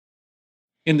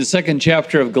In the second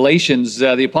chapter of Galatians,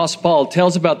 the Apostle Paul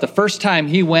tells about the first time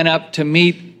he went up to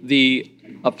meet the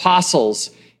apostles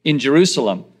in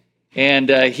Jerusalem. And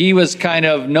he was kind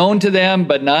of known to them,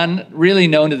 but not really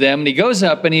known to them. And he goes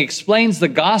up and he explains the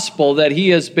gospel that he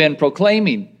has been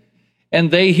proclaiming. And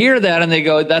they hear that and they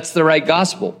go, that's the right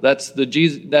gospel. That's the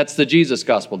Jesus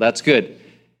gospel. That's good.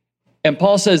 And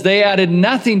Paul says, they added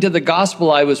nothing to the gospel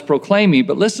I was proclaiming.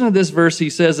 But listen to this verse. He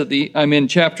says, I'm in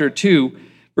chapter 2.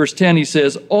 Verse 10, he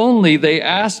says, only they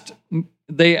asked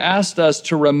us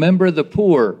to remember the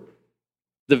poor,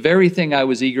 the very thing I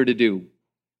was eager to do.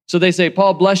 So they say,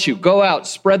 Paul, bless you. Go out,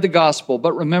 spread the gospel,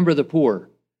 but remember the poor.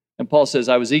 And Paul says,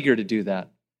 I was eager to do that.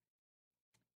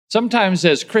 Sometimes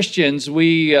as Christians,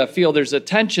 we feel there's a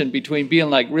tension between being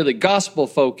like really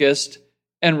gospel-focused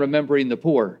and remembering the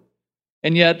poor.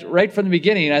 And yet, right from the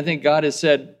beginning, I think God has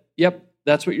said, yep,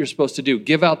 that's what you're supposed to do.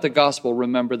 Give out the gospel,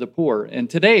 remember the poor. And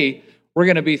today, we're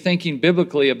going to be thinking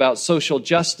biblically about social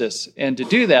justice. And to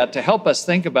do that, to help us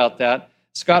think about that,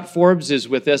 Scott Forbes is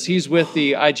with us. He's with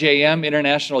the IJM,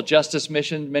 International Justice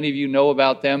Mission. Many of you know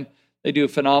about them. They do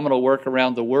phenomenal work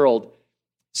around the world.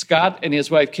 Scott and his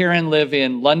wife Karen live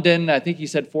in London. I think he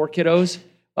said 4 kiddos.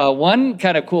 One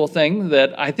kind of cool thing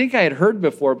that I think I had heard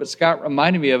before, but Scott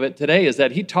reminded me of it today, is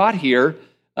that he taught here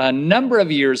a number of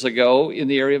years ago in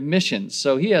the area of missions.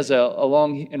 So he has a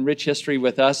long and rich history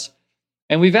with us.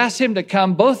 And we've asked him to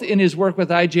come both in his work with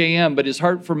IJM, but his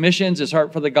heart for missions, his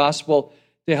heart for the gospel,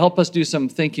 to help us do some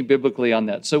thinking biblically on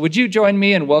that. So would you join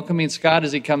me in welcoming Scott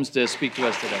as he comes to speak to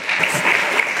us today?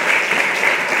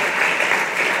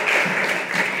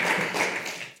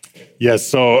 Yes,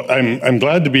 so I'm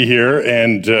glad to be here.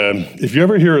 And if you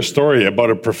ever hear a story about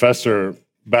a professor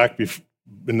back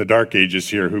in the dark ages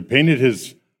here who painted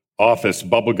his office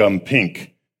bubblegum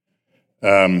pink,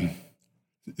 the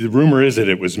rumor is that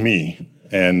it was me,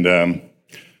 and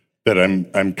that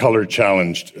I'm color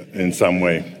challenged in some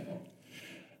way.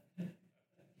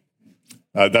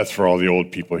 That's for all the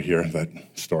old people here, that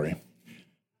story.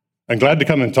 I'm glad to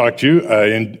come and talk to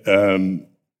you.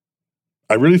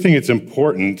 I really think it's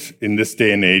important in this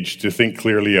day and age to think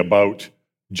clearly about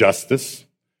justice.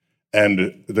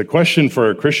 And the question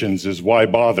for Christians is, why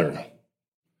bother?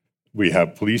 We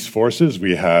have police forces,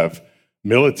 we have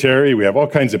military, we have all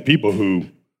kinds of people who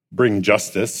bring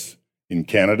justice in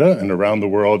Canada and around the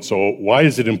world. So why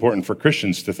is it important for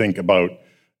Christians to think about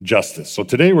justice? So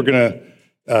today we're going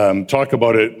to talk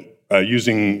about it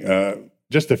using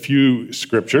just a few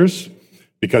scriptures,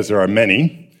 because there are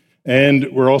many.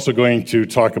 And we're also going to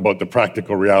talk about the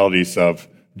practical realities of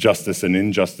justice and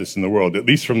injustice in the world, at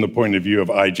least from the point of view of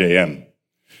IJM.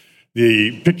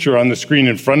 The picture on the screen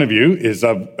in front of you is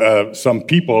of some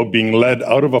people being led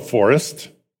out of a forest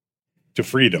to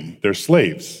freedom. They're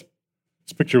slaves.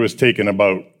 This picture was taken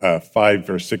about 5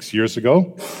 or 6 years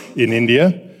ago in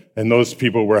India, and those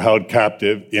people were held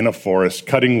captive in a forest,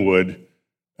 cutting wood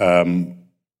in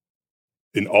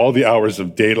all the hours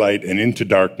of daylight and into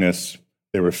darkness.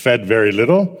 They were fed very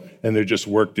little, and they just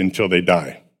worked until they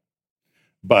die.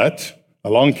 But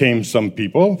along came some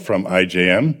people from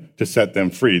IJM to set them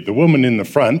free. The woman in the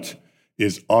front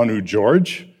is Anu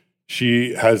George.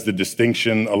 She has the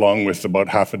distinction, along with about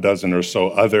half a dozen or so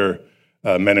other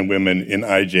men and women in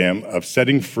IJM, of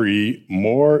setting free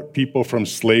more people from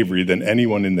slavery than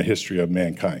anyone in the history of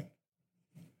mankind.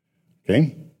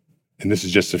 Okay? And this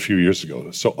is just a few years ago.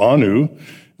 So Anu,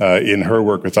 in her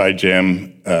work with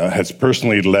IJM, has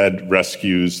personally led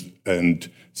rescues and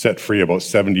set free about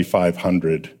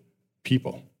 7,500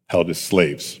 people held as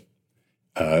slaves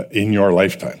in your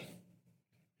lifetime.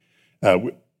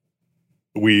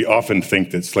 We often think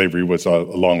that slavery was a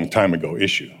long time ago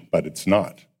issue, but it's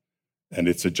not. And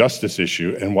it's a justice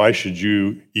issue, and why should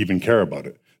you even care about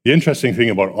it? The interesting thing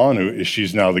about Anu is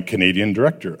she's now the Canadian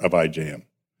director of IJM.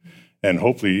 And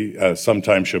hopefully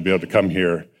sometime she'll be able to come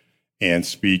here and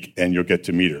speak, and you'll get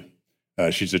to meet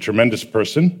her. She's a tremendous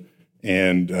person,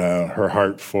 and her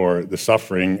heart for the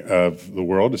suffering of the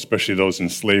world, especially those in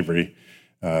slavery,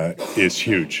 is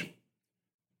huge.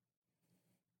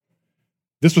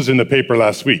 This was in the paper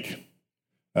last week.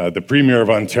 The Premier of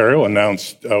Ontario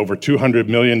announced over $200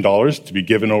 million to be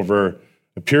given over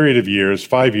a period of years,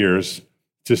 5 years,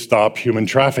 to stop human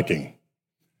trafficking.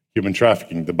 Human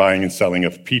trafficking, the buying and selling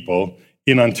of people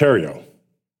in Ontario.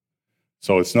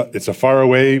 So it's a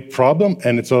faraway problem,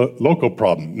 and it's a local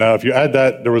problem. Now, if you add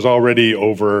that, there was already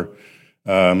over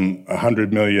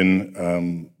 $100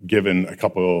 million given a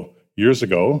couple years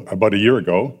ago, about a year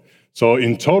ago. So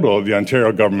in total, the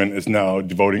Ontario government is now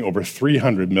devoting over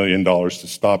 $300 million to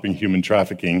stopping human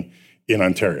trafficking in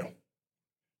Ontario,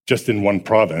 just in one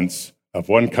province of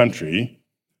one country,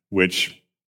 which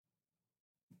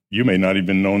You may not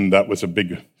even known that was a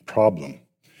big problem.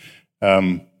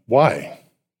 Why?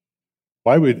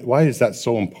 Why is that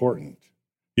so important?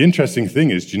 The interesting thing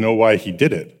is, do you know why he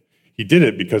did it? He did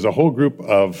it because a whole group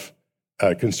of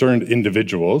concerned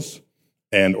individuals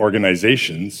and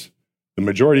organizations, the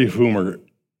majority of whom are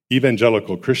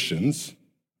evangelical Christians,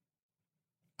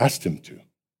 asked him to.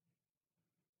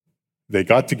 They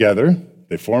got together,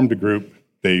 they formed a group,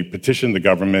 they petitioned the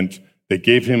government, they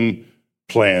gave him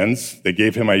plans, they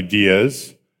gave him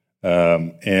ideas,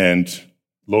 and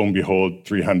lo and behold,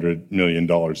 $300 million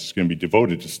is going to be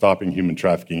devoted to stopping human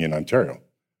trafficking in Ontario.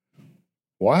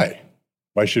 Why?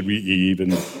 Why should we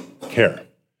even care?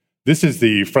 This is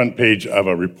the front page of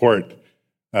a report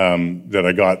that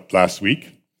I got last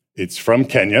week. It's from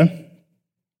Kenya,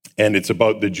 and it's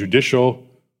about the judicial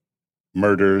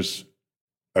murders,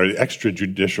 or the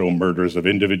extrajudicial murders of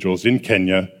individuals in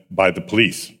Kenya by the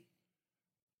police.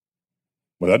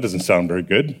 Well, that doesn't sound very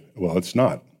good. Well, it's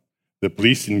not. The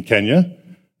police in Kenya,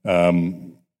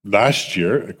 last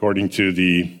year, according to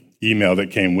the email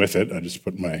that came with it, I just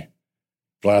put my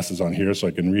glasses on here so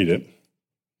I can read it.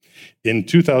 In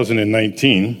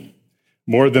 2019,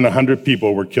 more than 100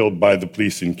 people were killed by the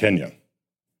police in Kenya.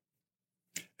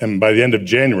 And by the end of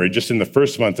January, just in the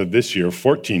first month of this year,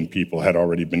 14 people had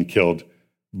already been killed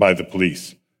by the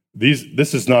police.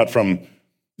 This is not from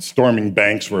storming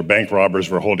banks where bank robbers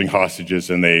were holding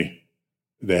hostages and they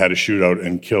had a shootout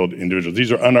and killed individuals.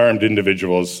 These are unarmed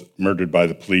individuals murdered by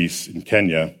the police in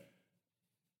Kenya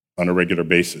on a regular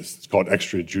basis. It's called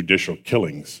extrajudicial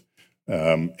killings.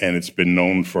 And it's been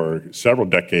known for several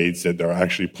decades that there are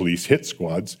actually police hit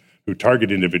squads who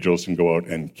target individuals and go out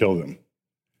and kill them.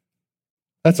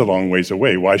 That's a long ways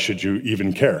away. Why should you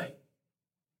even care?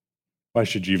 Why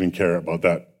should you even care about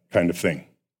that kind of thing?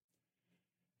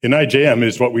 In IJM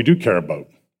is what we do care about.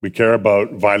 We care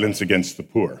about violence against the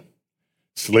poor.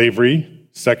 Slavery,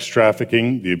 sex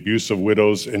trafficking, the abuse of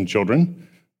widows and children,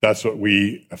 that's what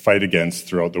we fight against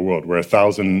throughout the world. We're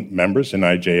 1,000 members in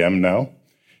IJM now,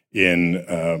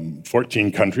 in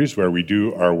 14 countries where we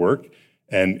do our work,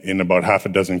 and in about half a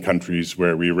dozen countries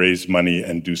where we raise money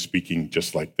and do speaking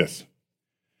just like this.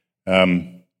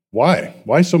 Why?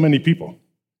 Why so many people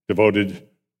devoted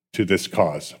to this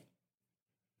cause?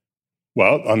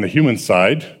 Well, on the human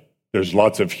side, there's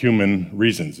lots of human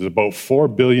reasons. There's about 4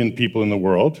 billion people in the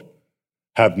world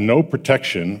have no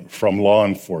protection from law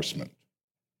enforcement.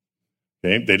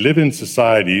 Okay? They live in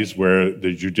societies where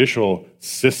the judicial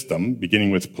system,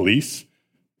 beginning with police,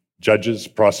 judges,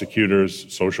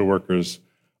 prosecutors, social workers,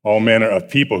 all manner of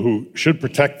people who should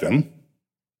protect them,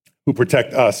 who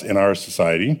protect us in our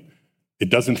society, it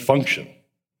doesn't function.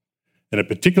 And it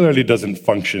particularly doesn't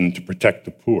function to protect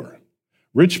the poor.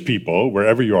 Rich people,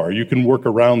 wherever you are, you can work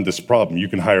around this problem. You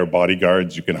can hire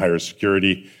bodyguards, you can hire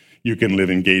security, you can live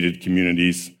in gated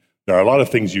communities. There are a lot of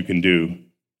things you can do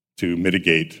to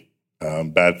mitigate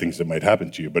bad things that might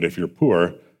happen to you. But if you're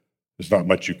poor, there's not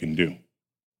much you can do.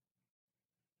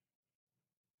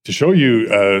 To show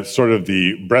you sort of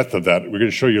the breadth of that, we're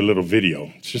going to show you a little video.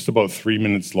 It's just about 3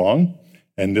 minutes long,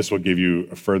 and this will give you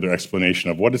a further explanation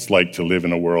of what it's like to live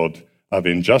in a world of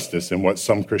injustice and what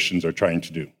some Christians are trying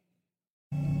to do.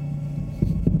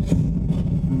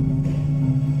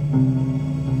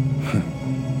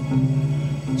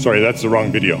 Sorry, that's the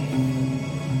wrong video.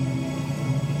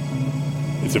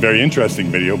 It's a very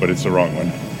interesting video, but it's the wrong one.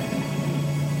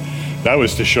 That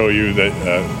was to show you that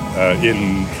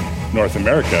in North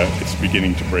America, it's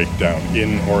beginning to break down.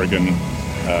 In Oregon,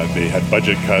 they had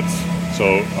budget cuts,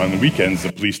 so on the weekends,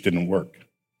 the police didn't work.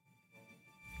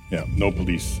 Yeah, no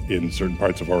police in certain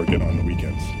parts of Oregon on the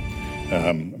weekends.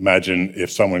 Imagine if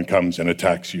someone comes and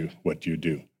attacks you, what do you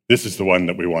do? This is the one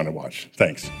that we want to watch.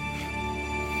 Thanks.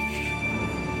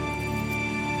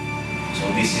 So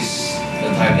this is the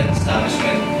target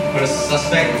establishment. First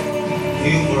suspect,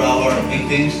 you for our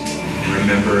victims. And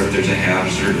remember, if there's a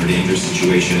hazard or dangerous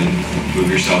situation, move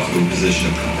yourself to a position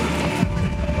of cover.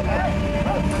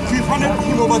 Chief, run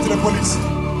everything over to the police.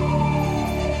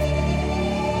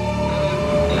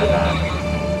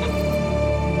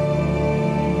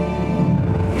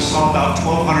 We saw about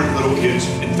 1,200 little kids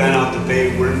and found out that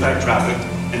they were in fact trafficked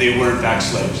and they were in fact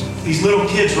slaves. These little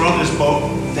kids were on this boat.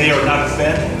 They are not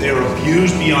fed. They are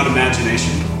abused beyond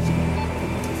imagination.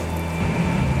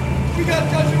 We gotta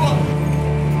touch you up.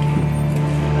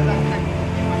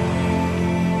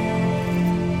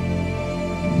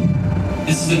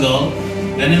 This is the girl.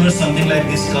 Whenever something like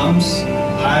this comes,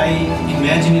 I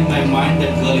imagine in my mind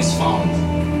that girl is found.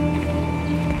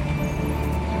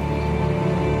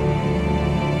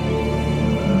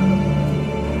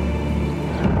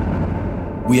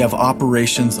 We have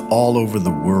operations all over the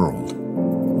world.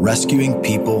 rescuing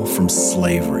people from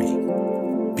slavery.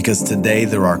 Because today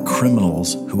there are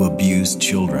criminals who abuse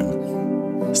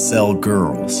children, sell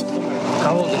girls.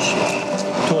 How old is she?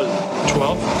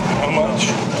 12. How much?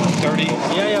 30.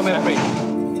 Yeah, I'm afraid.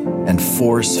 And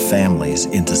force families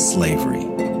into slavery.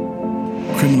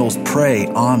 Criminals prey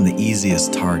on the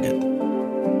easiest target,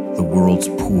 the world's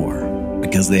poor,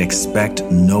 because they expect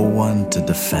no one to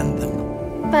defend them.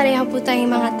 Pareho po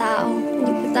tayong mga tao. Hindi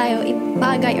po tayo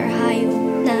ibagay or hayop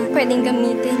na pwedeng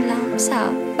gamitin lang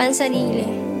sa pansarili.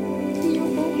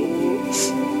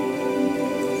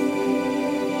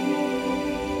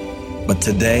 But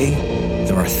today,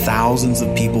 there are thousands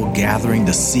of people gathering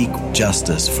to seek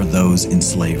justice for those in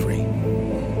slavery.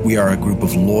 We are a group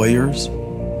of lawyers,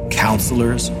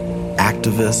 counselors,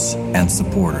 activists, and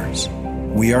supporters.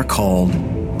 We are called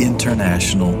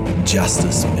International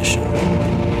Justice Mission.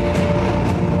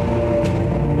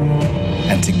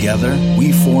 And together,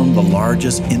 we form the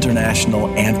largest international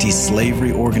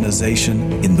anti-slavery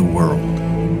organization in the world.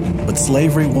 But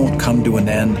slavery won't come to an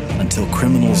end until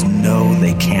criminals know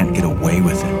they can't get away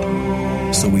with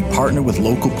it. So we partner with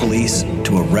local police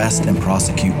to arrest and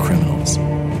prosecute criminals.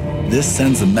 This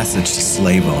sends a message to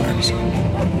slave owners.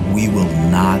 We will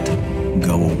not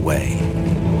go away.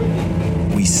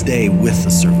 We stay with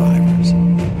the survivors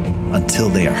until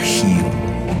they are healed,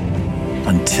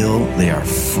 until they are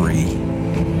free.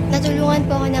 Natulungan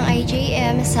po ako ng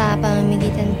IJM sa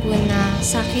pamamagitan po na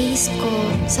sa case ko,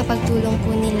 sa pagtulong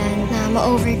po nila na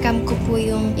ma-overcome ko po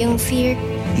yung fear.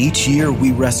 Each year,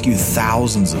 we rescue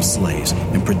thousands of slaves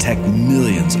and protect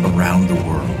millions around the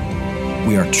world.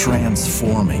 We are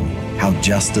transforming how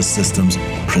justice systems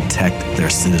protect their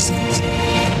citizens.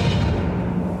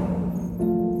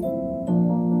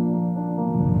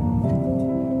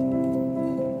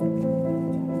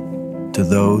 To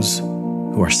those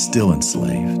who are still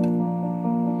enslaved,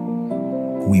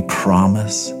 we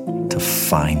promise to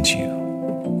find you.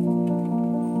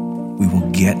 We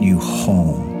will get you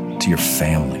home to your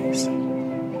families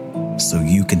so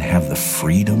you can have the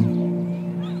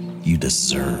freedom you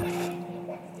deserve.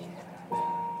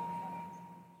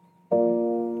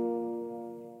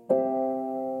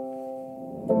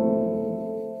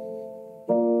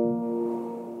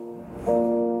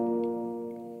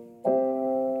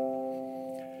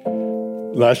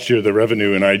 Last year, the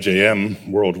revenue in IJM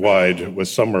worldwide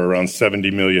was somewhere around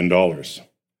 $70 million.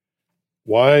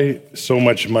 Why so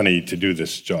much money to do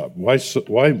this job? Why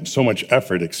so much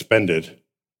effort expended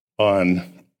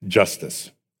on justice?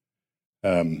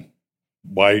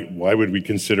 Why would we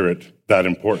consider it that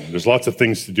important? There's lots of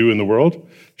things to do in the world.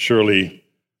 Surely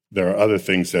there are other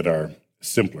things that are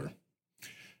simpler.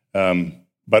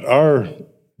 But our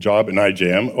job in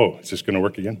IJM, is this going to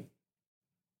work again?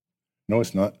 No,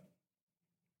 it's not.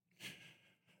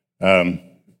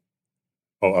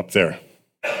 Up there.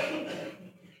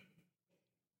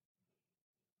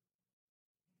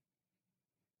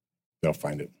 They'll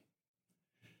find it.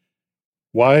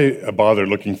 Why bother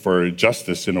looking for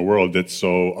justice in a world that's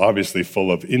so obviously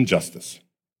full of injustice?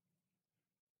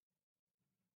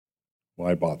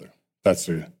 Why bother? That's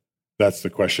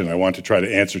the question I want to try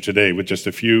to answer today with just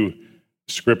a few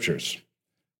scriptures.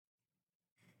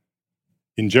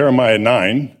 In Jeremiah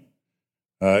 9,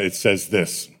 it says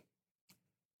this: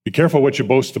 "Be careful what you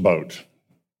boast about.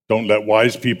 Don't let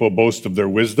wise people boast of their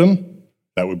wisdom."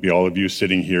 That would be all of you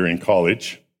sitting here in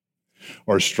college.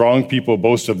 "Or strong people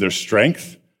boast of their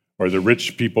strength, or the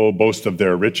rich people boast of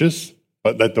their riches.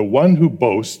 But let the one who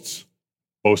boasts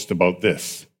boast about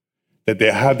this, that they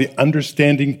have the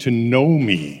understanding to know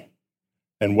me."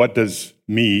 And what does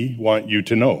me want you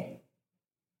to know?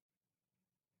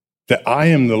 That I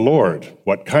am the Lord.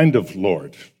 What kind of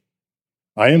Lord?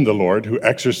 I am the Lord who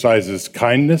exercises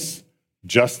kindness,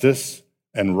 justice,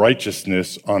 and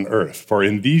righteousness on earth. For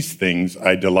in these things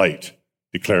I delight,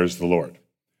 declares the Lord.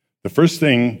 The first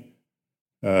thing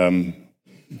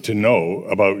to know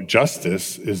about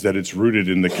justice is that it's rooted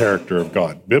in the character of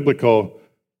God. Biblical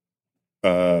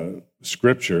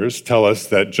scriptures tell us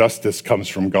that justice comes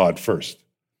from God first.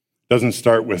 It doesn't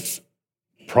start with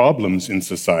problems in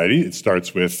society. It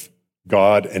starts with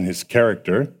God and his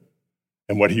character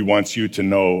and what he wants you to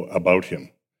know about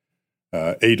him.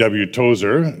 A.W.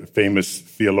 Tozer, famous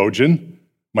theologian,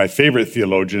 my favorite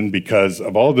theologian, because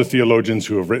of all the theologians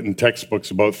who have written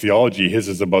textbooks about theology, his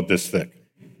is about this thick.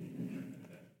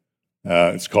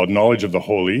 It's called Knowledge of the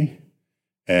Holy,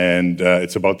 and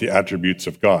it's about the attributes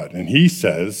of God. And he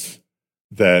says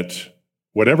that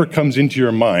whatever comes into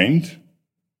your mind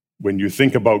when you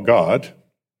think about God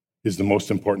is the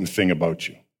most important thing about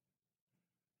you.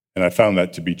 And I found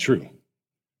that to be true,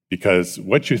 because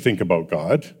what you think about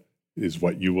God is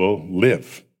what you will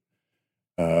live.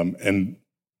 And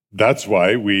that's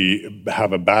why we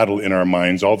have a battle in our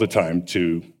minds all the time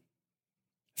to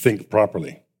think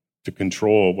properly, to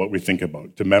control what we think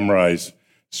about, to memorize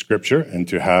Scripture, and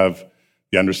to have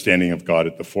the understanding of God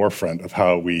at the forefront of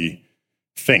how we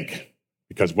think.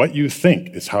 Because what you think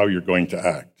is how you're going to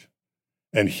act.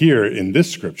 And here in this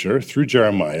Scripture, through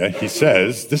Jeremiah, he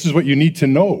says, this is what you need to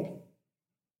know.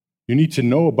 You need to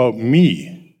know about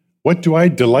me. What do I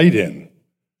delight in?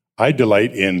 I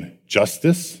delight in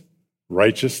justice,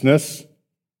 righteousness,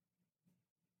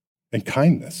 and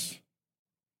kindness.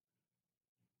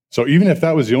 So even if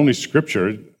that was the only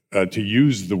scripture to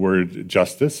use the word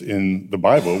justice in the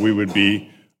Bible, we would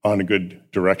be on a good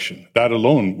direction. That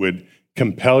alone would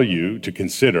compel you to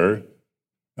consider,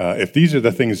 if these are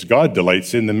the things God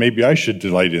delights in, then maybe I should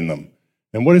delight in them.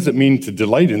 And what does it mean to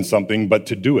delight in something but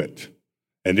to do it?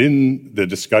 And in the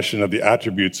discussion of the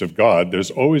attributes of God, there's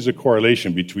always a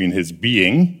correlation between his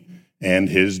being and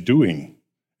his doing.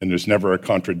 And there's never a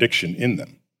contradiction in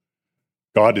them.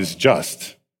 God is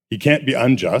just. He can't be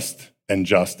unjust and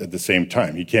just at the same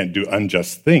time. He can't do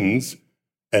unjust things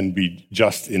and be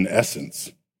just in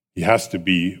essence. He has to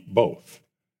be both.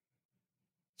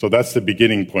 So that's the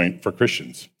beginning point for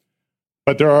Christians.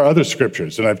 But there are other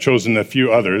scriptures, and I've chosen a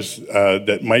few others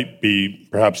that might be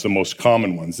perhaps the most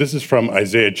common ones. This is from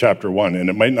Isaiah chapter 1, and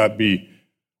it might not be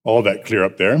all that clear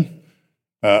up there.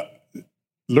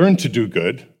 Learn to do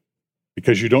good,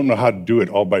 because you don't know how to do it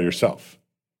all by yourself.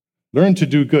 Learn to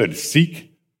do good.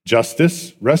 Seek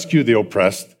justice, rescue the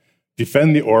oppressed,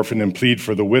 defend the orphan, and plead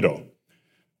for the widow.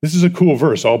 This is a cool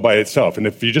verse all by itself, and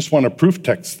if you just want to proof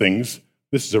text things,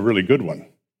 this is a really good one.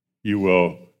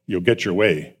 You'll get your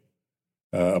way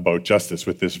about justice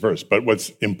with this verse. But what's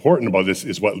important about this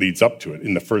is what leads up to it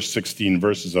in the first 16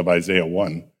 verses of Isaiah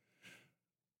 1.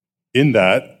 In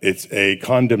that, it's a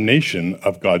condemnation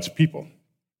of God's people.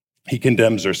 He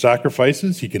condemns their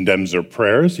sacrifices, he condemns their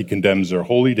prayers, he condemns their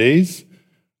holy days,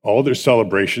 all their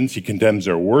celebrations, he condemns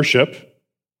their worship,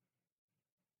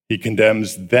 he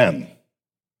condemns them.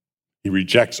 He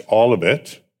rejects all of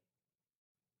it.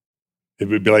 It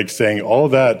would be like saying all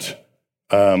that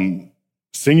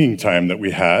singing time that we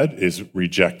had is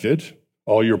rejected.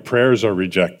 All your prayers are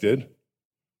rejected.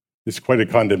 It's quite a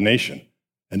condemnation.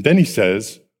 And then he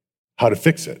says how to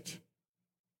fix it,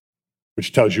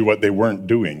 which tells you what they weren't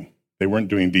doing. They weren't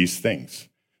doing these things.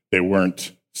 They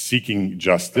weren't seeking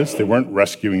justice. They weren't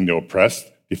rescuing the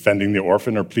oppressed, defending the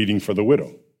orphan, or pleading for the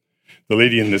widow. The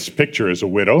lady in this picture is a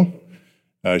widow.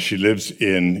 She lives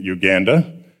in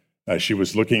Uganda. She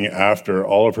was looking after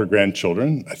all of her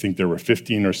grandchildren. I think there were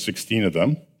 15 or 16 of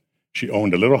them. She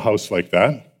owned a little house like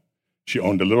that. She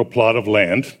owned a little plot of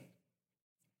land.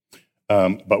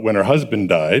 But when her husband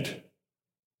died,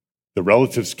 the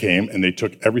relatives came and they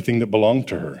took everything that belonged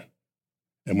to her.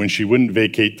 And when she wouldn't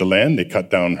vacate the land, they cut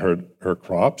down her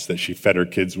crops that she fed her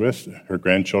kids with, her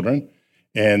grandchildren,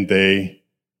 and they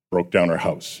broke down her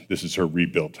house. This is her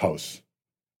rebuilt house.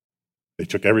 They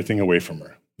took everything away from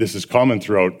her. This is common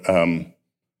throughout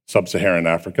sub-Saharan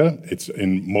Africa. It's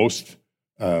in most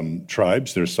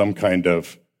tribes. There's some kind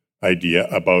of idea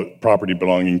about property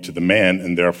belonging to the man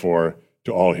and therefore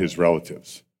to all his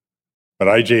relatives. But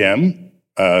IJM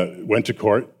went to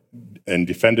court and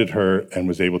defended her and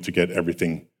was able to get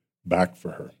everything back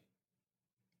for her.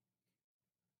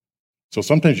 So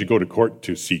sometimes you go to court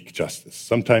to seek justice.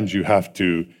 Sometimes you have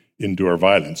to endure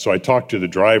violence. So I talked to the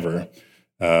driver.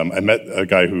 I met a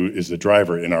guy who is the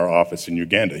driver in our office in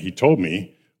Uganda. He told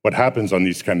me what happens on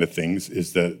these kind of things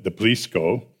is that the police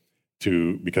go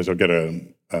to, because they'll get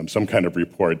some kind of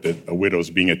report that a widow's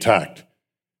being attacked.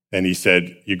 And he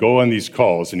said, you go on these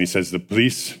calls, and he says the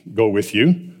police go with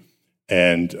you,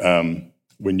 and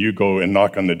when you go and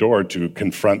knock on the door to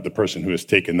confront the person who has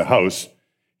taken the house,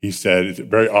 he said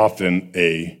very often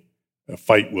a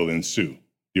fight will ensue.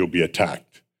 You'll be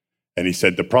attacked. And he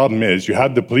said the problem is you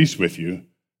have the police with you,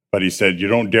 but he said you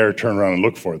don't dare turn around and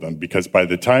look for them, because by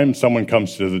the time someone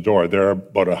comes to the door, they're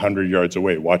about 100 yards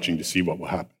away watching to see what will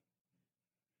happen.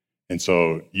 And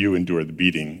so you endure the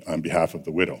beating on behalf of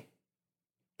the widow.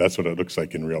 That's what it looks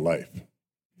like in real life.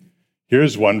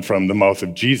 Here's one from the mouth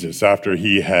of Jesus after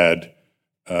he had,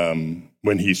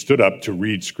 when he stood up to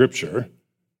read scripture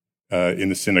in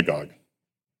the synagogue.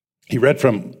 He read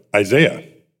from Isaiah,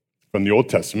 from the Old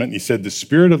Testament. He said, the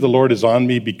Spirit of the Lord is on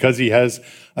me because he has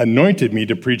anointed me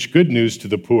to preach good news to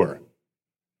the poor.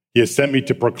 He has sent me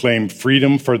to proclaim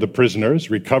freedom for the prisoners,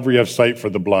 recovery of sight for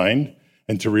the blind,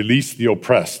 and to release the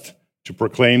oppressed, to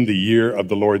proclaim the year of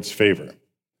the Lord's favor.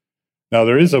 Now,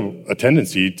 there is a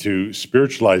tendency to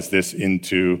spiritualize this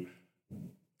into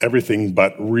everything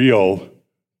but real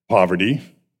poverty,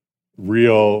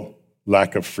 real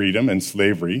lack of freedom and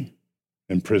slavery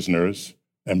and prisoners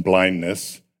and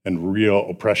blindness and real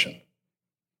oppression.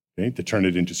 Okay, to turn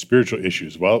it into spiritual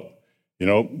issues. Well,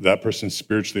 that person's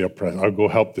spiritually oppressed. I'll go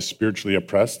help the spiritually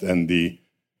oppressed and the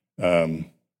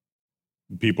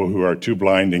people who are too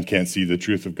blind and can't see the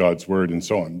truth of God's word and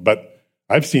so on. But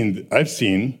I've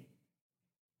seen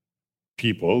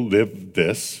people live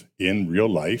this in real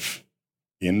life,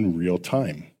 in real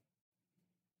time,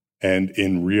 and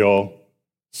in real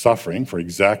suffering for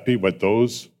exactly what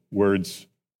those words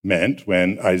meant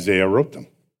when Isaiah wrote them.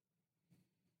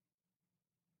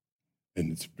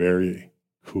 And it's very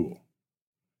cool.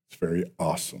 It's very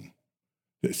awesome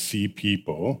to see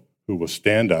people who will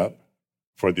stand up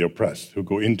for the oppressed, who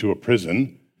go into a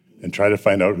prison and try to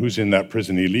find out who's in that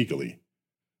prison illegally.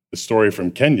 The story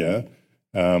from Kenya,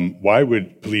 why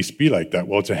would police be like that?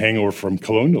 Well, it's a hangover from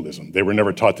colonialism. They were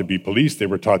never taught to be police. They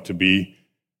were taught to be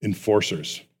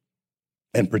enforcers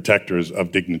and protectors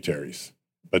of dignitaries,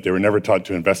 but they were never taught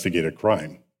to investigate a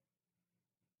crime.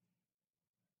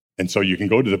 And so you can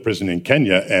go to the prison in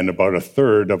Kenya, and about a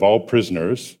third of all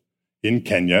prisoners in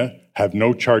Kenya have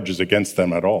no charges against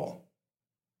them at all.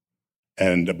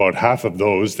 And about half of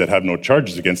those that have no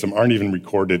charges against them aren't even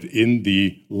recorded in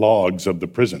the logs of the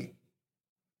prison.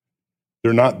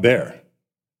 They're not there.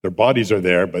 Their bodies are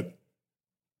there, but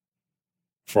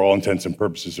for all intents and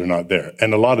purposes, they're not there.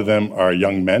 And a lot of them are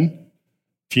young men,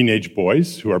 teenage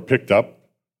boys who are picked up,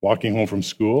 walking home from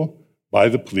school by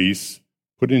the police,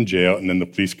 put in jail, and then the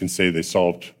police can say they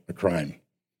solved a crime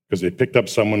because they picked up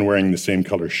someone wearing the same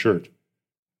color shirt.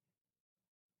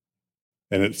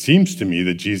 And it seems to me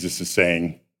that Jesus is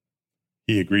saying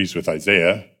he agrees with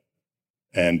Isaiah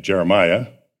and Jeremiah,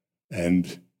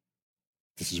 and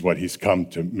this is what he's come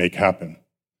to make happen.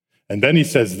 And then he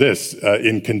says this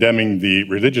in condemning the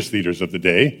religious leaders of the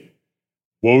day: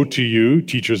 "Woe to you,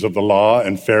 teachers of the law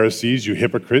and Pharisees, you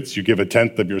hypocrites! You give a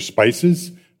tenth of your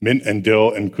spices, mint and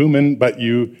dill and cumin, but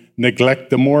you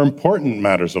neglect the more important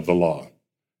matters of the law: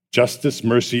 justice,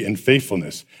 mercy, and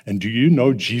faithfulness." And do you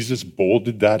know Jesus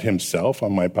bolded that himself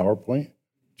on my PowerPoint?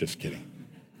 Just kidding.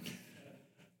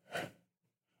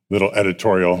 Little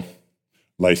editorial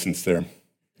license there.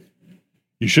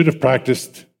 You should have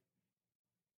practiced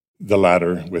the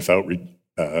latter without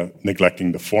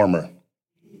neglecting the former.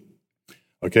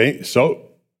 Okay,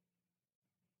 so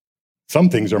some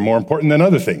things are more important than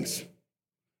other things.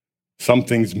 Some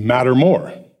things matter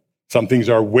more. Some things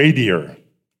are weightier.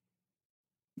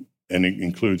 And it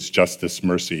includes justice,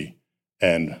 mercy,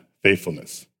 and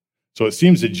faithfulness. So it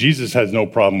seems that Jesus has no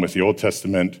problem with the Old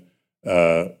Testament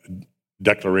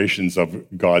declarations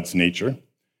of God's nature,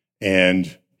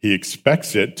 and he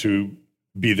expects it to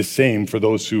be the same for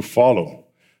those who follow.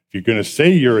 If you're going to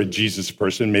say you're a Jesus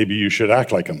person, maybe you should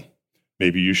act like him.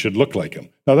 Maybe you should look like him.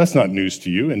 Now, that's not news to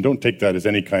you, and don't take that as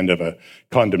any kind of a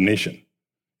condemnation.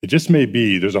 It just may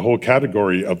be there's a whole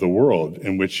category of the world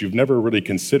in which you've never really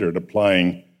considered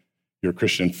applying your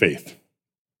Christian faith.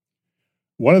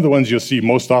 One of the ones you'll see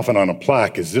most often on a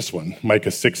plaque is this one, Micah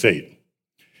 6:8.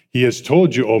 "He has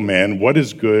told you, O man, what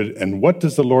is good, and what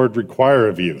does the Lord require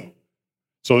of you?"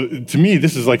 So to me,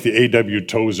 this is like the A.W.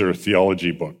 Tozer theology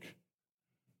book.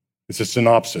 It's a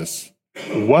synopsis.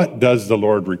 What does the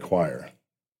Lord require?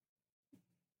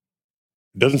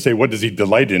 It doesn't say what does he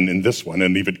delight in this one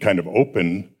and leave it kind of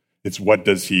open. It's what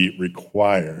does he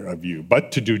require of you?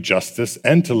 But to do justice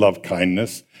and to love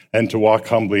kindness and to walk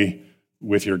humbly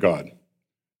with your God.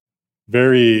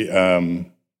 Very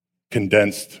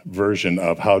condensed version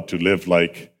of how to live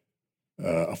like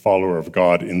a follower of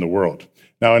God in the world.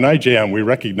 Now, in IJM, we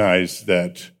recognize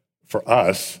that for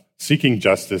us, seeking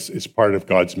justice is part of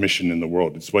God's mission in the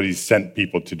world. It's what he's sent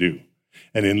people to do.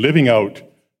 And in living out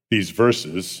these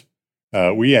verses,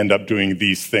 we end up doing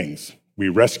these things. We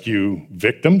rescue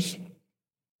victims.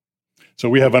 So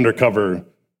we have undercover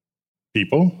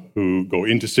people who go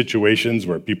into situations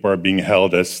where people are being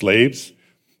held as slaves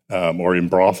or in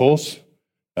brothels,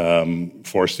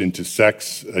 forced into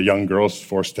sex, young girls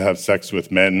forced to have sex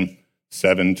with men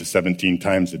 7 to 17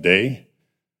 times a day.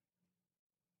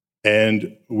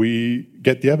 And we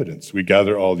get the evidence. We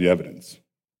gather all the evidence.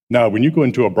 Now, when you go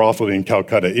into a brothel in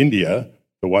Calcutta, India,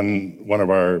 one of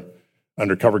our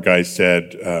undercover guys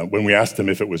said, when we asked him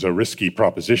if it was a risky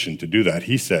proposition to do that,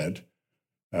 he said,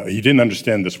 he didn't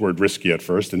understand this word risky at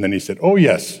first, and then he said, "Oh,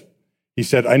 yes." He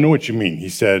said, "I know what you mean." He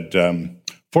said,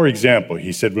 for example,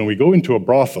 he said, when we go into a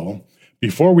brothel,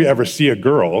 before we ever see a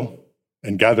girl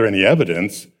and gather any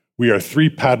evidence, we are 3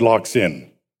 padlocks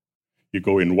in. You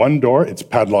go in one door, it's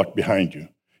padlocked behind you.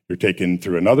 You're taken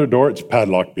through another door, it's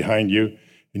padlocked behind you.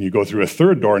 And you go through a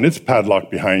third door, and it's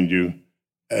padlocked behind you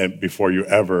before you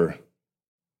ever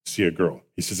see a girl.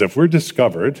 He says, if we're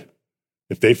discovered,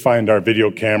 if they find our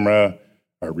video camera,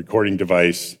 our recording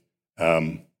device,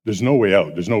 there's no way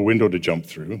out. There's no window to jump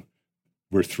through.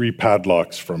 We're 3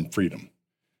 padlocks from freedom.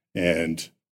 And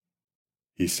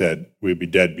he said, we'd be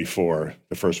dead before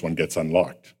the first one gets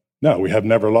unlocked. No, we have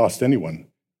never lost anyone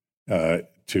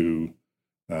to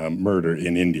murder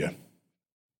in India.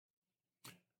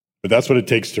 But that's what it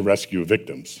takes to rescue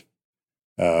victims.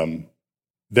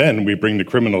 Then we bring the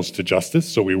criminals to justice.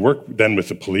 So we work then with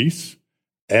the police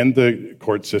and the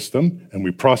court system, and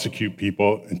we prosecute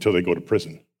people until they go to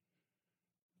prison.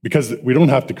 Because we don't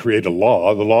have to create a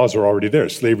law. The laws are already there.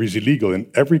 Slavery is illegal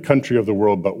in every country of the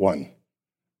world but one.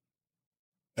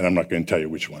 And I'm not going to tell you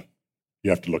which one.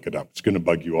 You have to look it up. It's going to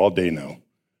bug you all day now,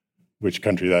 which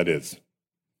country that is.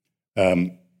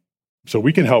 So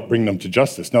we can help bring them to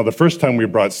justice. Now, the first time we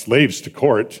brought slaves to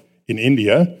court in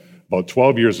India, about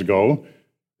 12 years ago,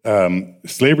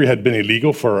 slavery had been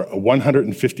illegal for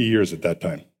 150 years at that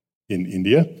time in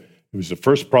India. It was the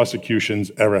first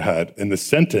prosecutions ever had. And the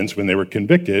sentence, when they were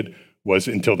convicted, was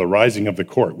until the rising of the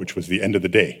court, which was the end of the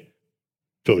day,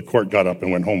 till the court got up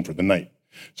and went home for the night.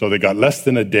 So they got less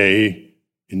than a day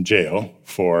in jail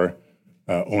for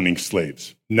owning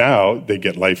slaves. Now they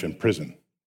get life in prison,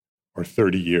 or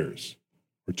 30 years,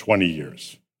 or 20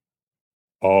 years,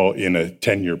 all in a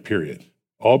 10-year period.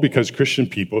 All because Christian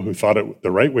people who thought it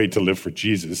the right way to live for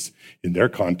Jesus in their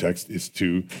context is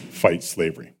to fight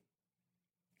slavery,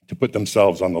 to put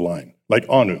themselves on the line, like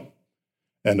Anu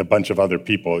and a bunch of other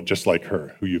people just like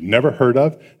her, who you've never heard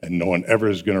of, and no one ever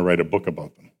is going to write a book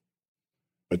about them.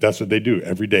 But that's what they do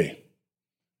every day.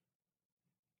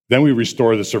 Then we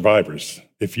restore the survivors.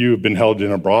 If you've been held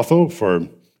in a brothel for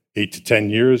 8 to 10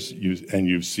 years, and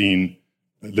you've seen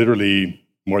literally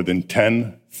more than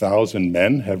 10,000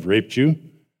 men have raped you,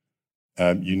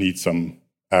 you need some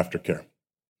aftercare.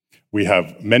 We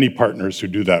have many partners who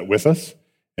do that with us,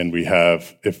 and we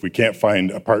have, if we can't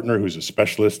find a partner who's a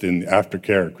specialist in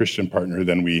aftercare, a Christian partner,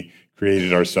 then we create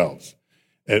it ourselves.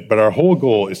 But our whole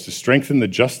goal is to strengthen the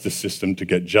justice system to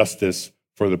get justice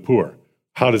for the poor.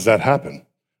 How does that happen?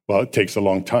 Well, it takes a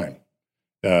long time.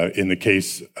 In the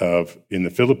case of, in the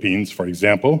Philippines, for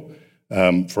example,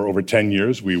 for over 10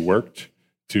 years, we worked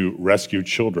to rescue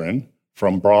children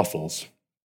from brothels.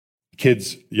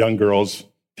 Kids, young girls,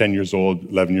 10 years old,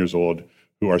 11 years old,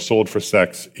 who are sold for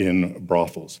sex in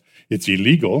brothels. It's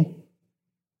illegal.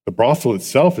 The brothel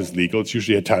itself is legal. It's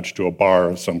usually attached to a bar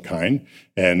of some kind,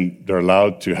 and they're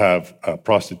allowed to have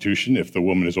prostitution if the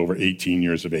woman is over 18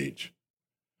 years of age.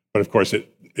 But of course,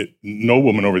 no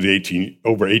woman over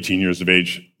 18 years of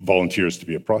age volunteers to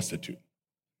be a prostitute,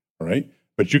 all right?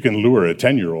 But you can lure a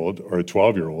 10-year-old or a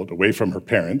 12-year-old away from her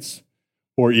parents,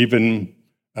 or even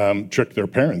trick their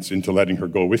parents into letting her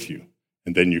go with you,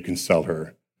 and then you can sell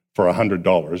her for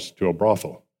 $100 to a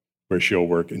brothel, where she'll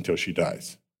work until she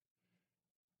dies.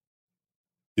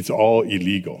 It's all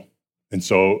illegal. And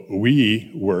so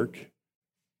we work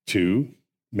to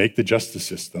make the justice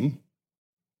system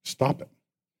stop it.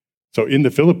 So in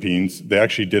the Philippines, they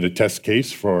actually did a test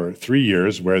case for 3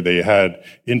 years where they had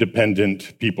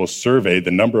independent people survey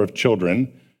the number of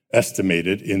children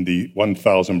estimated in the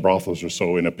 1,000 brothels or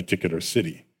so in a particular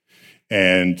city.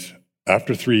 And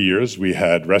after 3 years, we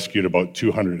had rescued about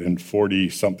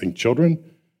 240-something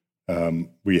children.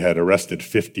 We had arrested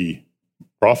 50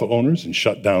 brothel owners and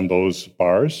shut down those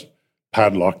bars,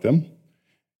 padlocked them.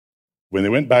 When they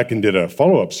went back and did a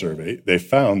follow-up survey, they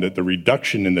found that the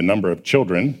reduction in the number of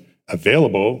children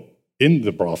available in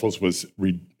the brothels was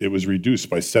reduced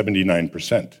by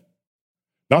 79%.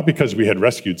 Not because we had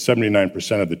rescued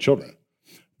 79% of the children,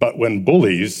 but when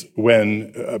bullies,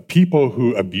 when people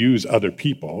who abuse other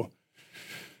people,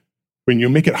 when you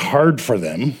make it hard for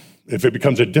them, if it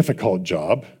becomes a difficult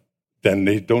job, then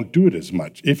they don't do it as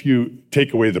much. If you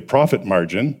take away the profit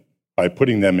margin by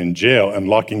putting them in jail and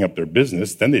locking up their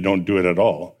business, then they don't do it at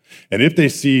all. And if they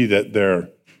see that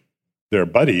their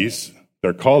buddies,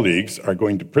 their colleagues are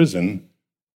going to prison,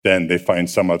 then they find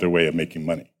some other way of making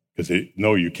money, because they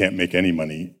know you can't make any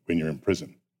money when you're in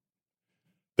prison.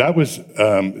 That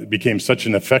became such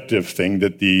an effective thing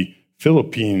that the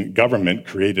Philippine government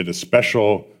created a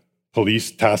special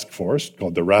police task force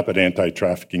called the Rapid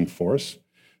Anti-Trafficking Force.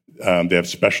 They have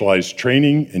specialized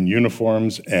training and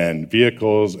uniforms and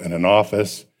vehicles and an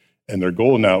office. And their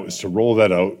goal now is to roll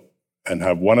that out and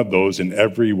have one of those in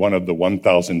every one of the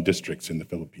 1,000 districts in the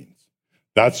Philippines.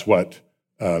 That's what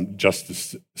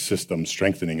justice system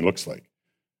strengthening looks like.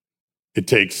 It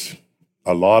takes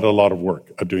a lot of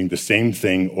work of doing the same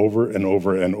thing over and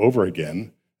over and over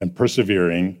again and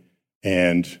persevering,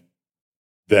 and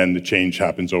then the change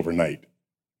happens overnight.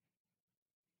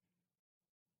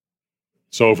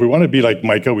 So if we want to be like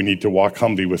Micah, we need to walk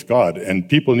humbly with God. And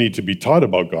people need to be taught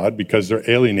about God because they're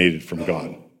alienated from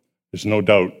God. There's no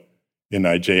doubt in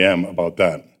IJM about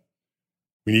that.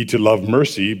 We need to love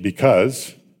mercy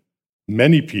because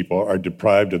many people are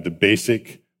deprived of the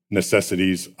basic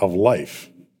necessities of life.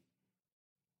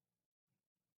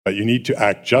 But you need to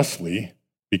act justly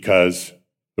because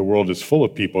the world is full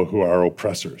of people who are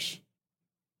oppressors.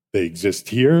 They exist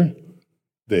here,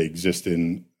 they exist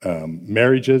in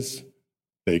marriages,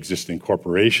 they exist in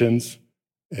corporations,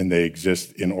 and they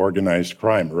exist in organized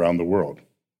crime around the world.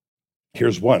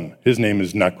 Here's one. His name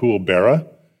is Nakul Bera.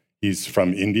 He's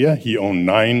from India. He owned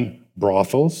 9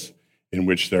 brothels in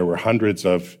which there were hundreds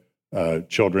of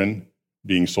children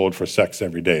being sold for sex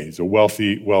every day. He's a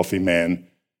wealthy man.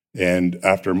 And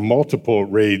after multiple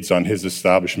raids on his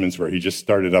establishments where he just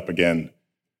started up again,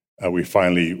 we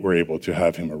finally were able to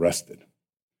have him arrested.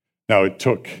 Now, it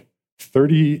took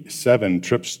 37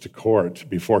 trips to court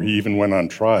before he even went on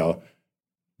trial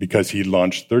because he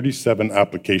launched 37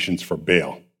 applications for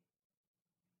bail.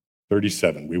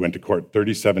 37. We went to court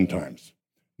 37 times.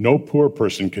 No poor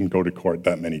person can go to court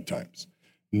that many times.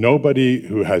 Nobody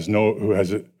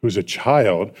who's a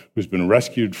child who's been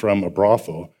rescued from a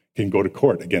brothel can go to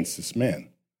court against this man.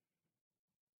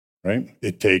 Right?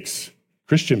 It takes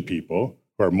Christian people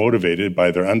who are motivated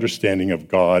by their understanding of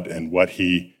God and what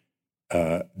he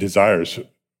desires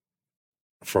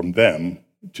from them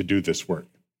to do this work.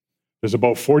 There's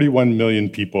about 41 million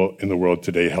people in the world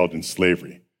today held in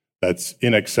slavery. That's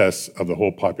in excess of the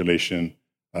whole population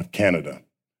of Canada.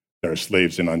 There are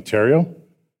slaves in Ontario,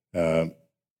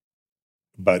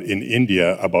 but in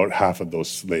India, about half of those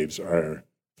slaves are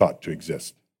thought to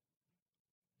exist.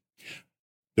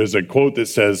 There's a quote that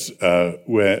says,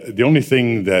 the only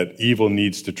thing that evil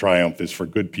needs to triumph is for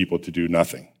good people to do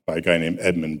nothing, by a guy named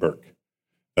Edmund Burke.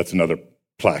 That's another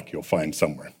plaque you'll find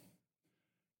somewhere.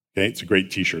 Okay, it's a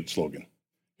great t-shirt slogan.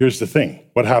 Here's the thing.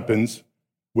 What happens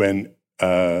when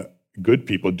good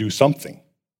people do something?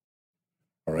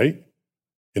 All right?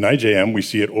 In IJM, we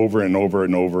see it over and over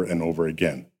and over and over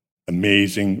again.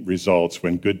 Amazing results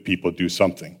when good people do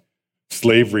something.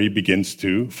 Slavery begins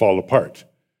to fall apart.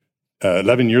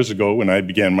 11 years ago, when I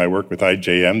began my work with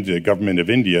IJM, the government of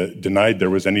India denied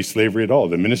there was any slavery at all.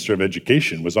 The Minister of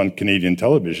Education was on Canadian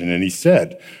television, and he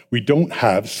said, "We don't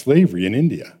have slavery in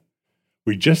India.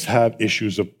 We just have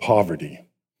issues of poverty."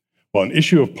 Well, an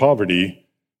issue of poverty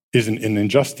isn't an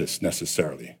injustice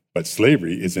necessarily, but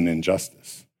slavery is an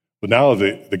injustice. But now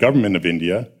the government of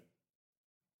India,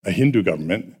 a Hindu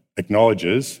government,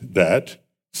 acknowledges that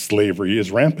slavery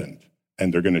is rampant,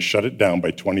 and they're going to shut it down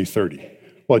by 2030.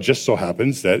 Well, it just so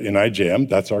happens that in IJM,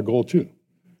 that's our goal too,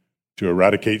 to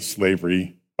eradicate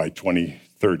slavery by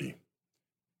 2030.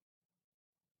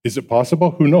 Is it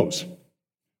possible? Who knows?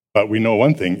 But we know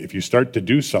one thing, if you start to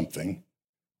do something,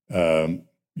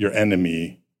 your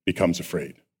enemy becomes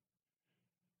afraid.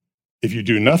 If you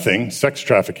do nothing, sex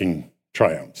trafficking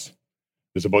triumphs.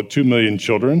 There's about 2 million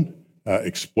children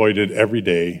exploited every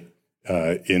day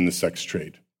in the sex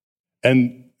trade.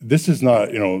 And this is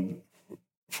not,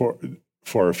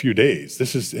 for a few days.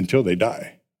 This is until they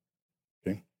die.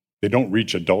 Okay? They don't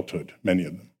reach adulthood, many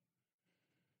of them.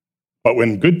 But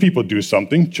when good people do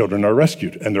something, children are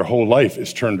rescued, and their whole life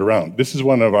is turned around. This is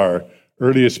one of our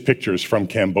earliest pictures from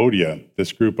Cambodia.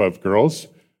 This group of girls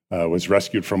was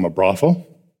rescued from a brothel.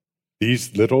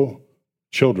 These little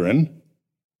children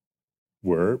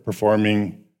were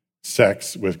performing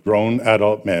sex with grown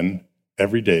adult men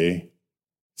every day,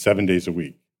 7 days a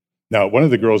week. Now, one of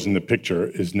the girls in the picture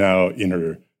is now in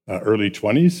her early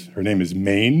 20s. Her name is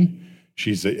Maine.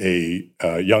 She's a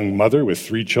young mother with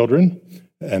 3 children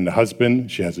and a husband.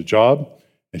 She has a job,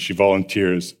 and she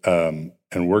volunteers and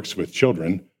works with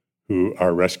children who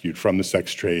are rescued from the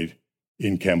sex trade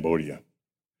in Cambodia.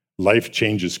 Life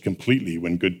changes completely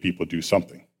when good people do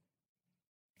something.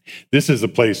 This is a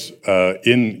place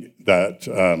in that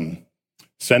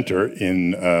center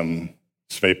in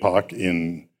Svepak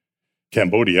in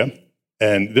Cambodia,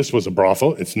 and this was a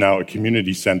brothel. It's now a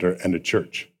community center and a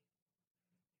church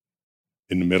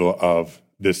in the middle of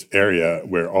this area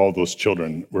where all those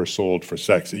children were sold for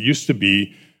sex. It used to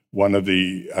be one of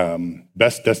the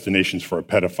best destinations for a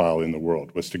pedophile in the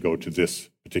world, was to go to this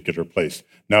particular place.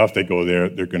 Now, if they go there,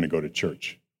 they're going to go to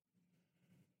church.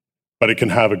 But it can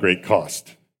have a great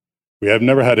cost. We have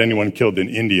never had anyone killed in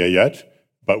India yet,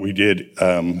 but we did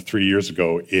 3 years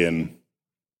ago in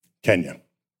Kenya.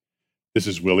 This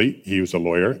is Willie. He was a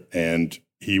lawyer, and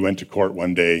he went to court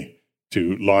one day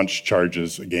to launch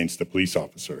charges against a police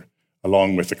officer,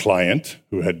 along with the client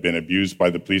who had been abused by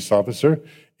the police officer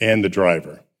and the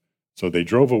driver. So they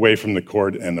drove away from the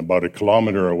court, and about 1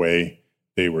 kilometer away,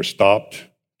 They were stopped,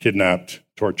 kidnapped,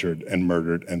 tortured, and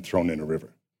murdered, and thrown in a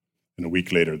river. And a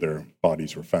week later, their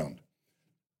bodies were found.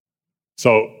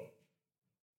 So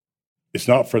it's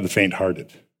not for the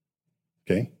faint-hearted,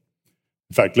 okay?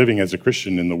 In fact, living as a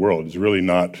Christian in the world is really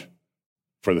not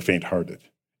for the faint-hearted.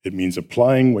 It means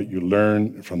applying what you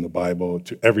learn from the Bible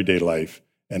to everyday life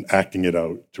and acting it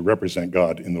out to represent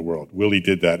God in the world. Willie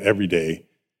did that every day,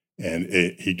 and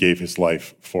he gave his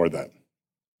life for that.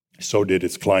 So did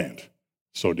his client.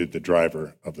 So did the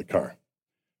driver of the car.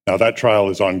 Now, that trial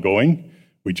is ongoing.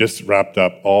 We just wrapped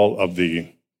up all of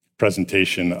the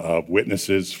presentation of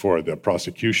witnesses for the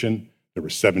prosecution. There were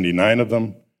 79 of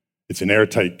them. It's an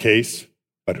airtight case,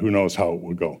 but who knows how it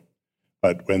will go.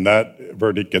 But when that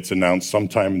verdict gets announced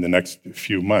sometime in the next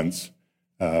few months,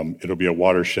 it'll be a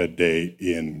watershed day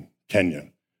in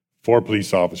Kenya. 4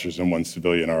 police officers and 1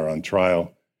 civilian are on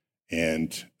trial,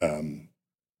 and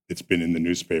it's been in the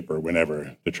newspaper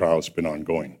whenever the trial has been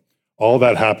ongoing. All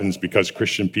that happens because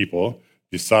Christian people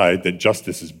decide that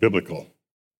justice is biblical,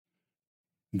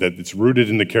 that it's rooted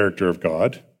in the character of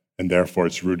God, and therefore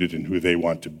it's rooted in who they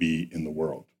want to be in the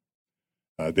world.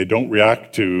 They don't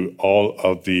react to all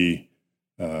of the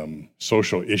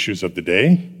social issues of the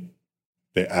day.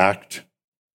 They act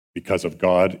because of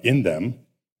God in them,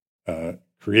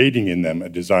 creating in them a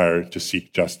desire to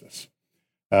seek justice.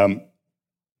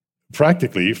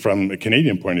 Practically, from a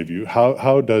Canadian point of view,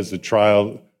 how does the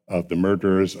trial of the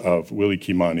murderers of Willie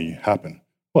Kimani happen?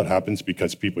 Well, it happens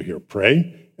because people here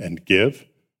pray and give,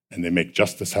 and they make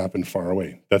justice happen far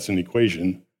away. That's an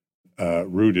equation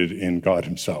rooted in God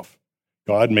himself.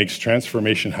 God makes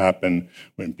transformation happen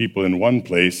when people in one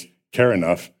place care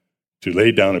enough to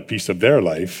lay down a piece of their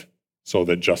life so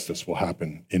that justice will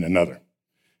happen in another.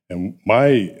 And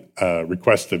my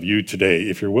request of you today,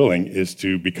 if you're willing, is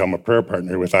to become a prayer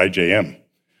partner with IJM.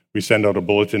 We send out a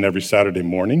bulletin every Saturday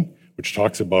morning, which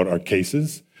talks about our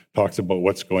cases, talks about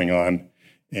what's going on,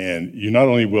 and you not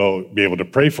only will be able to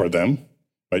pray for them,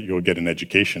 but you'll get an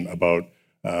education about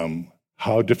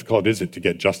how difficult is it to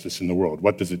get justice in the world?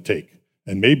 What does it take?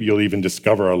 And maybe you'll even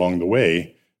discover along the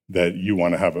way that you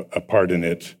want to have a part in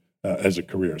it as a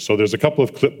career. So there's a couple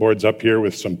of clipboards up here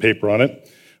with some paper on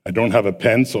it. I don't have a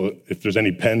pen, so if there's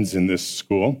any pens in this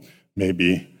school,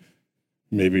 maybe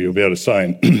you'll be able to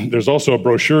sign. There's also a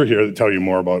brochure here that tells you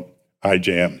more about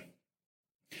IJM.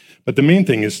 But the main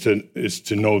thing is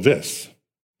to know this,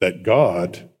 that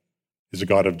God is a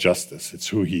God of justice. It's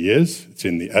who he is, it's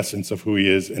in the essence of who he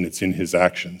is, and it's in his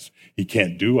actions. He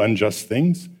can't do unjust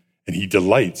things, and he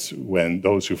delights when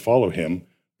those who follow him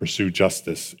pursue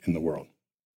justice in the world.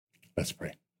 Let's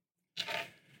pray.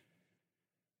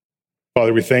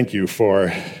 Father, we thank you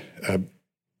for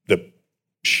the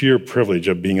sheer privilege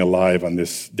of being alive on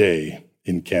this day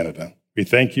in Canada. We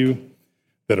thank you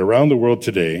that around the world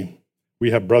today,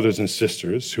 we have brothers and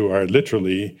sisters who are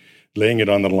literally laying it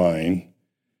on the line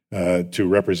to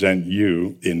represent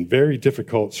you in very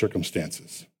difficult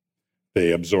circumstances.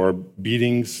 They absorb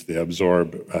beatings, they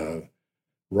absorb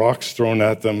rocks thrown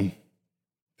at them,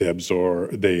 they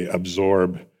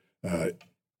absorb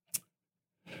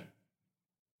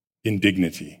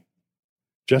indignity,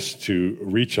 just to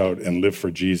reach out and live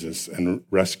for Jesus and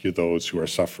rescue those who are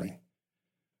suffering.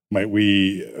 Might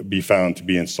we be found to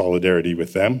be in solidarity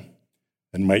with them,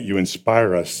 and might you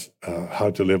inspire us how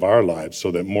to live our lives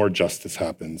so that more justice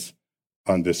happens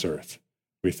on this earth.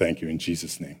 We thank you in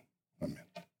Jesus' name. Amen.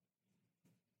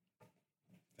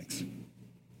 Thanks.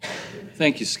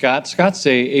 Thank you, Scott. Scott's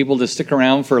able to stick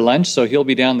around for lunch, so he'll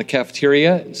be down in the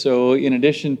cafeteria. So in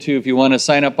addition to, if you want to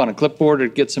sign up on a clipboard or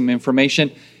get some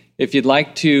information, if you'd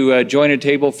like to join a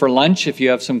table for lunch, if you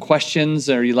have some questions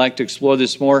or you'd like to explore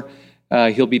this more,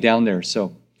 he'll be down there.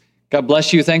 So God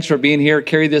bless you. Thanks for being here.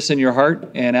 Carry this in your heart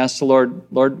and ask the Lord,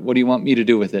 what do you want me to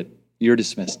do with it? You're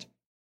dismissed.